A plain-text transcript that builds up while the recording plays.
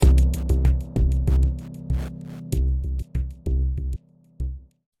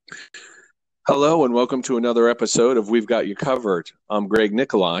Hello and welcome to another episode of We've Got You Covered. I'm Greg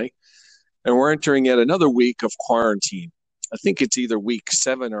Nikolai, and we're entering yet another week of quarantine. I think it's either week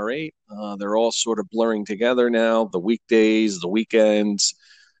 7 or 8. They're all sort of blurring together now, the weekdays, the weekends,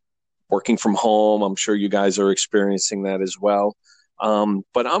 working from home. I'm sure you guys are experiencing that as well.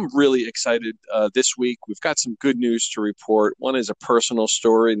 But I'm really excited this week. We've got some good news to report. One is a personal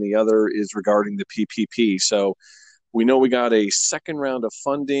story, and the other is regarding the PPP. So we know we got a second round of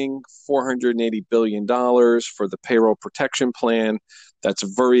funding, $480 billion dollars for the payroll protection plan. That's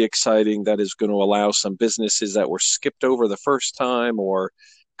very exciting. That is going to allow some businesses that were skipped over the first time or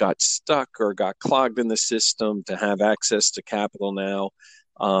got stuck or got clogged in the system to have access to capital now,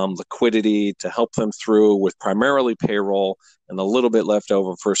 liquidity to help them through with primarily payroll and a little bit left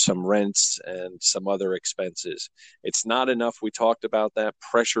over for some rents and some other expenses. It's not enough. We talked about that.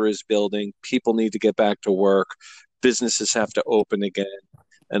 Pressure is building. People need to get back to work. Businesses have to open again.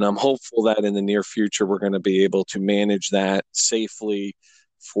 And I'm hopeful that in the near future, we're going to be able to manage that safely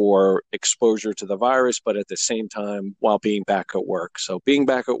for exposure to the virus, but at the same time, while being back at work. So being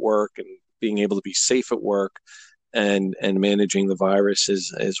back at work and being able to be safe at work and managing the virus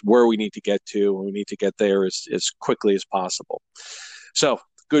is where we need to get to. And we need to get there as quickly as possible. So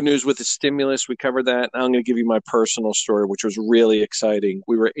good news with the stimulus. We covered that. Now I'm going to give you my personal story, which was really exciting.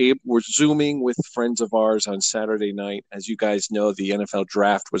 We're Zooming with friends of ours on Saturday night. As you guys know, the NFL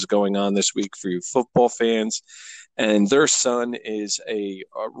draft was going on this week for you football fans, and their son is a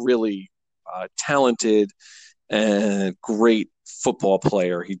really talented and great football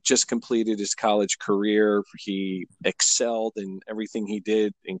player. He just completed his college career. He excelled in everything he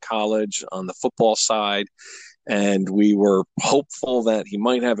did in college on the football side. And we were hopeful that he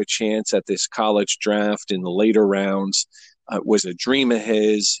might have a chance at this college draft in the later rounds. It was a dream of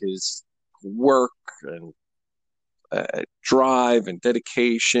his work and drive and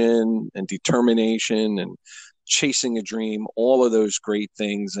dedication and determination and chasing a dream, all of those great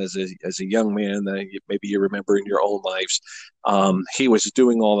things as a young man that maybe you remember in your own lives. He was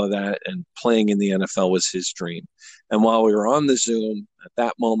doing all of that, and playing in the NFL was his dream. And while we were on the Zoom at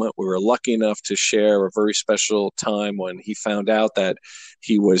that moment, we were lucky enough to share a very special time when he found out that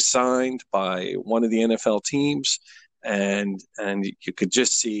he was signed by one of the NFL teams. And you could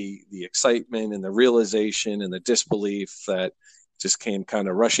just see the excitement and the realization and the disbelief that just came kind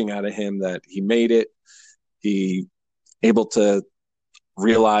of rushing out of him that he made it. He able to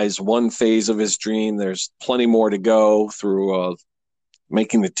realize one phase of his dream. There's plenty more to go through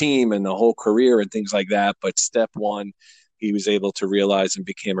making the team and the whole career and things like that. But step one, he was able to realize and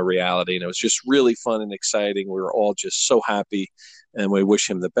became a reality. And it was just really fun and exciting. We were all just so happy, and we wish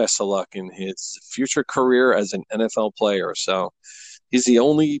him the best of luck in his future career as an NFL player. So he's the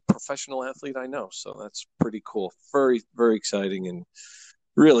only professional athlete I know. So that's pretty cool. Very, very exciting, and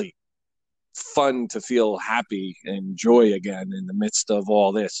really fun to feel happy and joy again in the midst of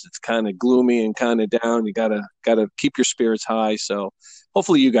all this. It's kind of gloomy and kind of down. You gotta keep your spirits high. So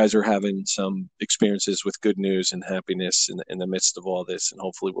hopefully you guys are having some experiences with good news and happiness in the midst of all this, and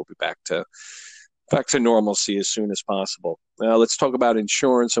hopefully we'll be back to normalcy as soon as possible. Now let's talk about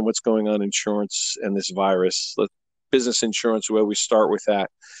insurance and what's going on in insurance and this virus. Business insurance, where we start with that.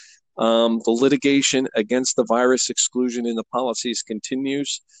 The litigation against the virus exclusion in the policies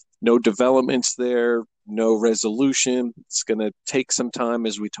continues. No developments there, no resolution. It's going to take some time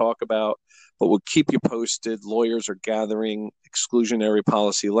as we talk about, but we'll keep you posted. Lawyers are gathering exclusionary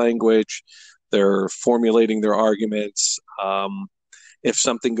policy language. They're formulating their arguments. If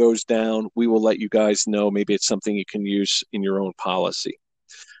something goes down, we will let you guys know. Maybe it's something you can use in your own policy.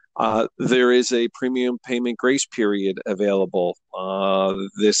 There is a premium payment grace period available.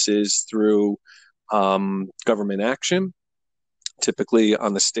 This is through government action, typically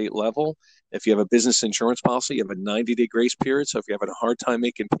on the state level. If you have a business insurance policy, you have a 90-day grace period. So if you're having a hard time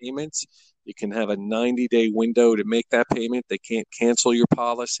making payments, you can have a 90-day window to make that payment. They can't cancel your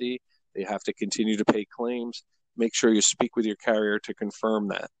policy. They have to continue to pay claims. Make sure you speak with your carrier to confirm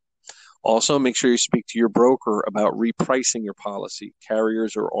that. Also, make sure you speak to your broker about repricing your policy.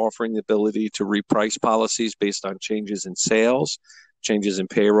 Carriers are offering the ability to reprice policies based on changes in sales, changes in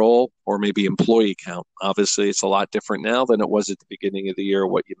payroll, or maybe employee count. Obviously, it's a lot different now than it was at the beginning of the year,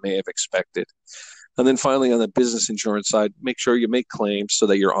 what you may have expected. And then finally, on the business insurance side, make sure you make claims so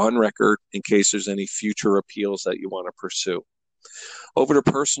that you're on record in case there's any future appeals that you want to pursue. Over to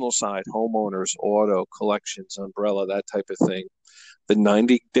personal side, homeowners, auto, collections, umbrella, that type of thing. The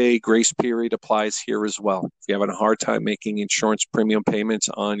 90-day grace period applies here as well. If you're having a hard time making insurance premium payments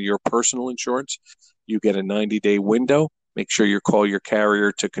on your personal insurance, you get a 90-day window. Make sure you call your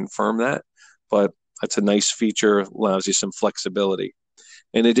carrier to confirm that. But that's a nice feature, allows you some flexibility.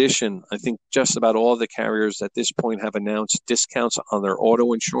 In addition, I think just about all the carriers at this point have announced discounts on their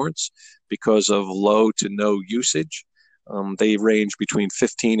auto insurance because of low to no usage. They range between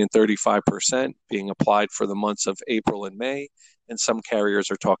 15 and 35% being applied for the months of April and May. And some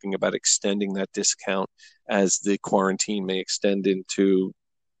carriers are talking about extending that discount as the quarantine may extend into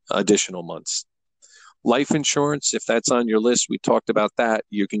additional months. Life insurance, if that's on your list, we talked about that.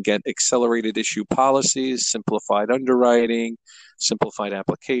 You can get accelerated issue policies, simplified underwriting, simplified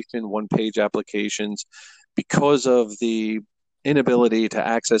application, one-page applications. Because of the inability to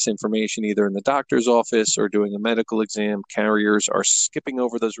access information either in the doctor's office or doing a medical exam, carriers are skipping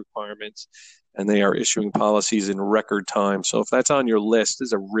over those requirements and they are issuing policies in record time. So if that's on your list, this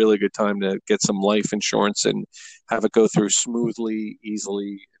is a really good time to get some life insurance and have it go through smoothly,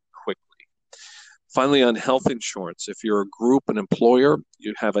 easily, quickly. Finally, on health insurance, if you're a group, an employer,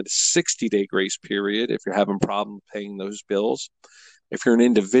 you have a 60-day grace period if you're having problems paying those bills. If you're an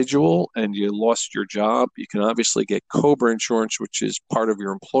individual and you lost your job, you can obviously get COBRA insurance, which is part of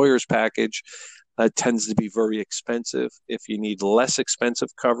your employer's package. That tends to be very expensive. If you need less expensive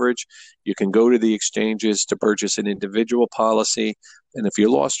coverage, you can go to the exchanges to purchase an individual policy. And if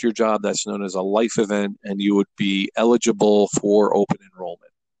you lost your job, that's known as a life event, and you would be eligible for open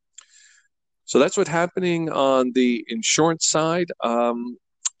enrollment. So that's what's happening on the insurance side.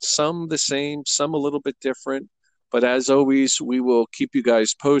 Some the same, some a little bit different. But as always, we will keep you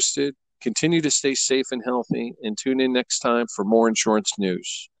guys posted. Continue to stay safe and healthy, and tune in next time for more insurance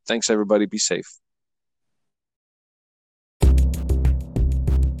news. Thanks, everybody. Be safe.